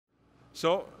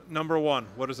So, number one,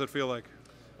 what does it feel like?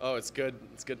 Oh, it's good.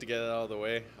 It's good to get it out of the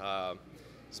way.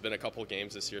 It's been a couple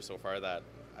games this year so far that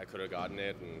I could have gotten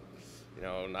it, and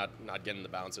not getting the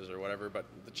bounces or whatever. But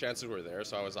the chances were there,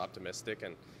 so I was optimistic,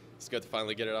 and it's good to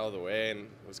finally get it out of the way. And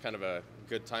it was kind of a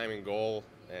good timing goal,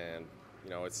 and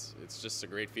it's just a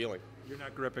great feeling. You're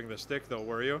not gripping the stick, though,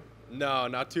 were you? No,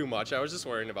 not too much. I was just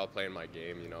worrying about playing my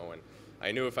game, and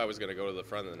I knew if I was going to go to the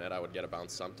front of the net, I would get a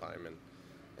bounce sometime, and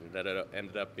that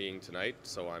ended up being tonight.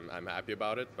 So I'm happy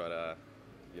about it, but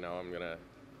I'm gonna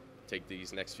take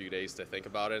these next few days to think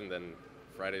about it, and then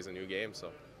Friday's a new game.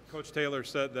 So Coach Taylor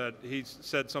said that he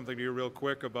said something to you real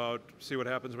quick about see what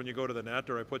happens when you go to the net,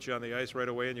 or I put you on the ice right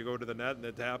away and you go to the net and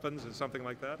it happens, and something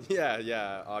like that.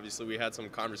 yeah. Obviously, we had some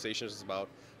conversations about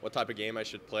what type of game I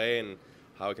should play and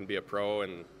how I can be a pro,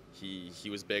 and he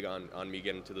was big on me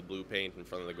getting to the blue paint in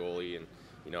front of the goalie and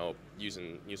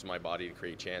using my body to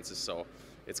create chances. So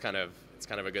it's kind of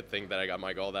a good thing that I got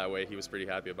my goal that way. He was pretty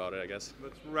happy about it, I guess.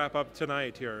 Let's wrap up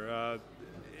tonight here.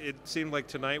 It seemed like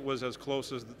tonight was as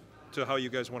close as to how you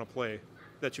guys want to play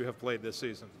that you have played this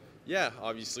season. Yeah,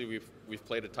 obviously we've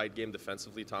played a tight game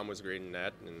defensively. Tom was great in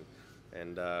net,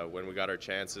 and when we got our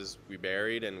chances, we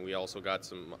buried, and we also got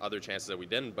some other chances that we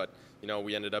didn't. But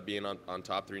we ended up being on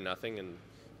top 3-0, and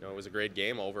it was a great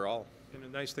game overall. And the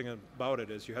nice thing about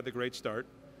it is you had the great start,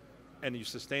 and you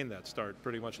sustained that start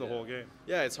pretty much the whole game.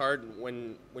 Yeah, it's hard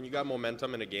when you got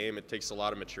momentum in a game. It takes a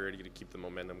lot of maturity to keep the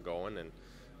momentum going, and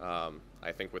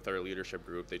I think with our leadership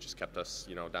group, they just kept us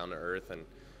down to earth, and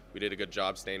we did a good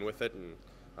job staying with it. And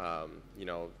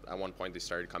at one point they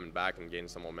started coming back and gaining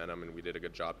some momentum, and we did a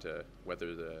good job to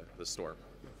weather the storm.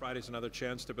 Friday's another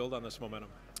chance to build on this momentum.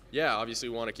 Yeah, obviously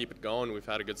we want to keep it going. We've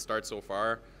had a good start so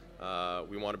far.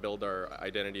 We want to build our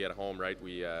identity at home, right?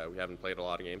 We haven't played a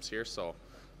lot of games here, so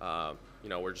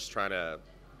we're just trying to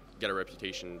get a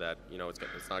reputation that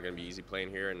it's not going to be easy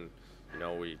playing here, and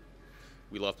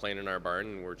we love playing in our barn,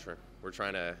 and we're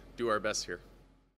trying to do our best here.